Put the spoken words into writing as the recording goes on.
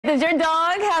does your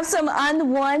dog have some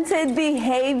unwanted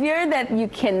behavior that you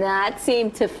cannot seem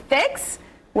to fix?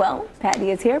 Well,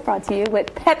 Patty is here, brought to you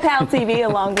with Pet Pal TV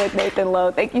along with Nathan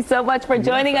Lowe. Thank you so much for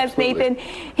joining us, Nathan.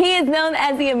 He is known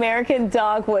as the American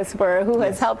Dog Whisperer, who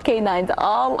has helped canines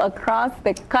all across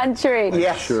the country.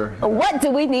 Yes, sure. What do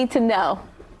we need to know?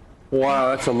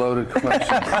 Wow, that's a loaded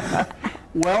question.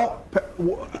 Well,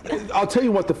 I'll tell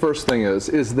you what the first thing is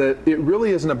that it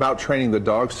really isn't about training the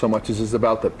dog so much as it's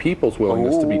about the people's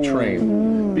willingness to be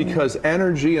trained. Because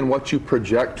energy and what you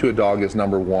project to a dog is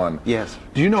number one. Yes.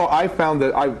 Do you know, I found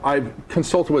that I've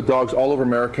consulted with dogs all over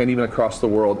America and even across the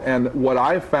world, and what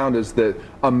I've found is that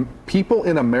people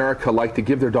in America like to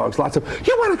give their dogs lots of,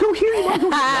 you want to go here, you want to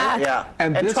go here. Yeah,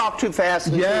 and talk too fast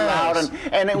and too loud.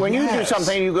 And when you do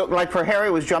something, you go, like for Harry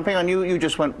was jumping on you, you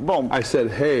just went boom. I said,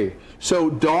 hey.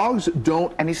 So dogs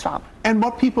don't... And he stopped. And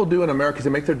what people do in America is they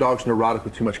make their dogs neurotic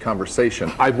with too much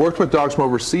conversation. I've worked with dogs from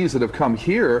overseas that have come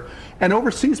here, and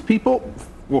overseas people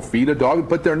will feed a dog,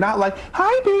 but they're not like,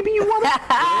 hi baby, you want to...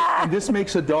 And this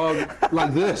makes a dog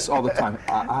like this all the time.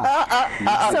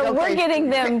 So we're getting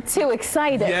them too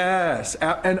excited. Yes,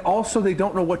 and also they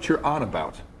don't know what you're on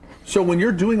about. So when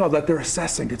you're doing all that, they're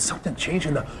assessing, did something change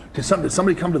in the, did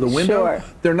somebody come to the window? Sure.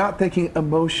 They're not thinking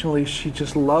emotionally, she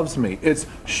just loves me. It's,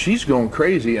 she's going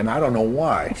crazy and I don't know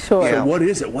why. Sure. So what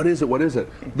is it, what is it, what is it?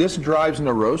 This drives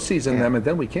neuroses in them, and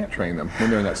then we can't train them when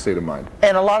they're in that state of mind.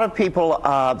 And a lot of people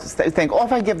think, oh,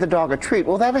 if I give the dog a treat,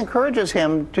 well, that encourages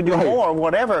him to do more or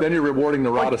whatever. Then you're rewarding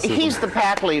neuroticism. He's the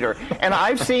pack leader, and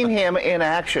I've seen him in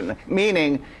action,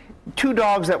 meaning two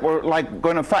dogs that were like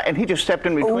going to fight, and he just stepped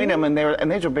in between them,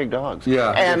 and these are big dogs. Yeah,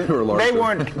 and they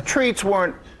weren't treats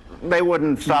weren't. They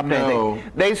wouldn't stop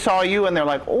anything. They saw you, and they're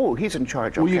like, "Oh, he's in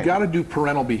charge." Okay. Well, you got to do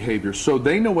parental behavior, so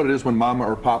they know what it is when Mama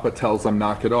or Papa tells them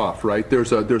knock it off, right?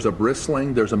 There's a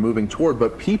bristling, there's a moving toward,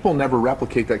 but people never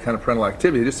replicate that kind of parental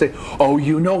activity. They just say, "Oh,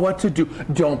 you know what to do.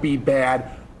 Don't be bad."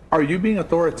 Are you being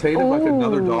authoritative like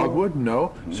another dog would?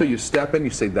 No. So you step in, you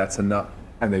say, "That's enough."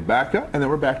 And they back up, and then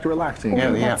we're back to relaxing again.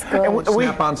 And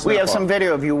we have some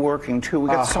video of you working too. We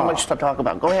got so much to talk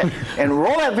about. Go ahead and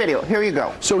roll that video. Here you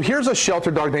go. So here's a shelter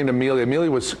dog named Amelia.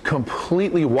 Amelia was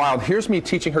completely wild. Here's me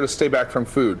teaching her to stay back from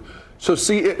food. So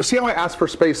see how I ask for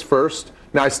space first?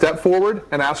 Now I step forward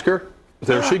and ask her.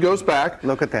 There she goes back.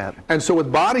 Look at that. And so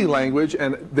with body language,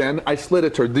 and then I slid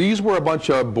it to her. These were a bunch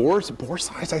of boar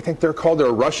size, I think they're called. They're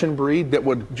a Russian breed that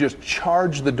would just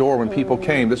charge the door when people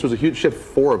came. This was a huge shift,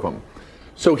 4 of them.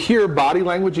 So here, body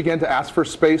language again to ask for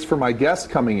space for my guests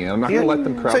coming in. I'm not going to let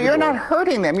them crowd. So you're not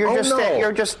hurting them. You're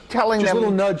you're just telling them.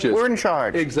 Little nudges. We're in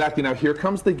charge. Exactly. Now here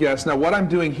comes the guest. Now what I'm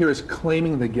doing here is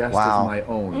claiming the guest as my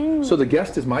own. So the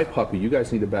guest is my puppy. You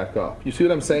guys need to back up. You see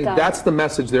what I'm saying? That's the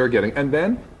message they're getting. And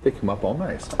then they come up all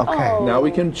nice. Okay. Now we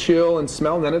can chill and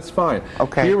smell, and then it's fine.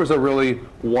 Okay. Here was a really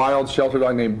wild shelter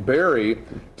dog named Barry,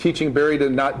 teaching Barry to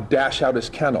not dash out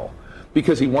his kennel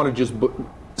because he wanted to just.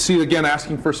 See, again,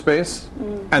 asking for space,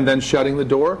 and then shutting the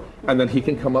door, and then he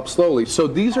can come up slowly. So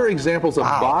these are examples of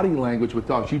body language with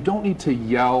dogs. You don't need to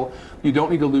yell. You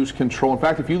don't need to lose control. In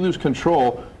fact, if you lose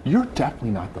control, you're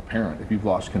definitely not the parent if you've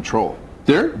lost control.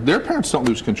 Their parents don't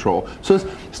lose control. So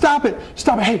stop it,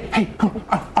 hey, come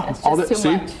on. All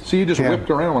that. See, you just whipped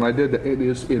around when I did that. It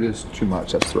is too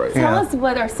much. That's right. Tell us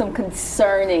what are some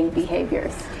concerning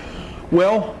behaviors.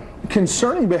 Well,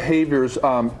 concerning behaviors.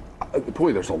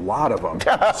 Boy, there's a lot of them.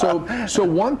 So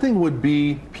one thing would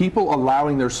be people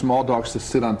allowing their small dogs to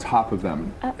sit on top of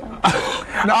them.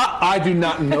 I do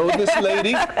not know this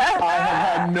lady. I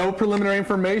have had no preliminary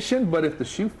information, but if the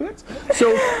shoe fits.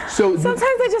 So sometimes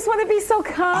I just want to be so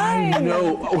kind. I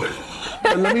know.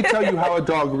 But let me tell you how a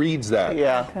dog reads that.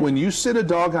 Yeah. When you sit a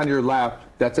dog on your lap,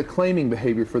 that's a claiming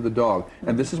behavior for the dog.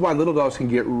 And this is why little dogs can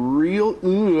get real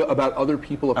about other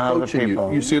people approaching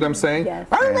you. You see what I'm saying? Yes.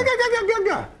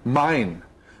 Mine.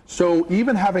 So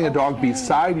even having a dog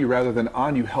beside you rather than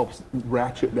on you helps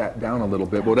ratchet that down a little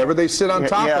bit. Whatever they sit on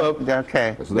top of,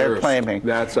 they're claiming.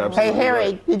 That's absolutely Hey, Harry,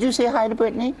 right. Did you say hi to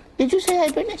Brittany? Did you say hi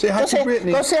to Brittany? Say hi to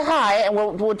Brittany. Go say hi, and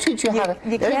we'll teach you how to.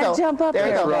 You can't jump up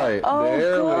there. That's right. Oh,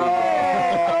 there we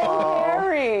go.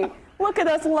 Harry. Look at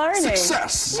us learning.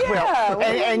 Success. Yeah.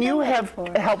 And you have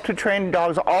helped to train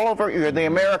dogs all over. You're the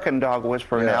American Dog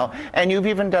Whisperer now, and you've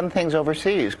even done things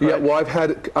overseas. Correct? Yeah, well,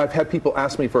 I've had people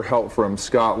ask me for help from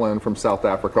Scotland, from South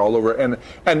Africa, all over, and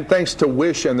thanks to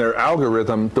Wish and their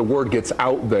algorithm, the word gets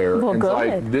out there. Well, and good.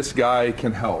 like, this guy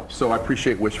can help. So I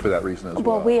appreciate Wish for that reason as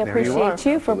well. Well, we appreciate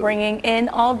you for bringing in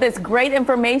all this great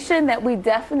information that we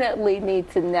definitely need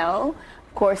to know.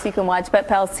 Of course, you can watch Pet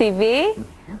Pals TV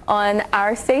on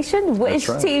our station, Wish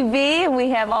right. TV, and we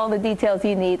have all the details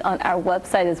you need on our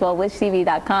website as well,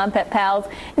 wishtv.com. Pet Pals,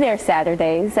 they're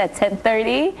Saturdays at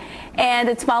 10:30, and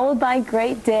it's followed by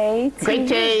Great Day TV. Great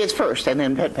Day is first, and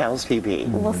then Pet Pals TV.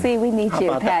 We'll see. We need you,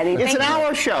 About that? Patty. It's Thank an you.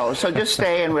 hour show, so just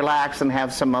stay and relax and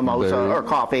have some mimosa There. or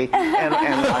coffee.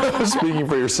 And Speaking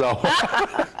for yourself.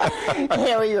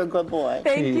 Harry, you're a good boy.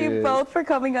 Thank He you is. both for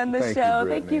coming on the Thank you, show.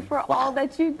 Thank you Brittany. for all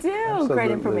that you do. Absolutely.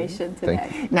 Great information today.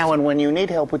 Thank you. Now, and when you need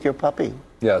help with your puppy,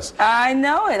 Yes. I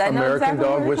know it. I know exactly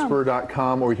where to come.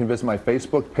 AmericanDogWhisperer.com, or you can visit my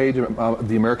Facebook page,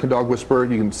 The American Dog Whisperer.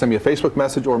 You can send me a Facebook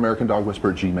message or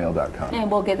AmericanDogWhisperer@gmail.com. And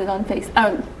we'll get it on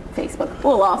Facebook.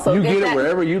 We'll also You get get it that.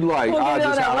 wherever you'd like. We'll get it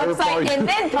on just our however far website you- and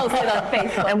then post it on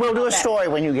Facebook. and we'll do a story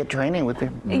when you get training with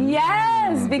him.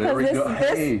 Yes, because we this go.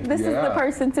 Hey, this is the yeah.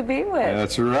 person to be with.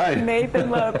 That's right.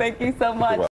 Nathan Lowe, thank you so much.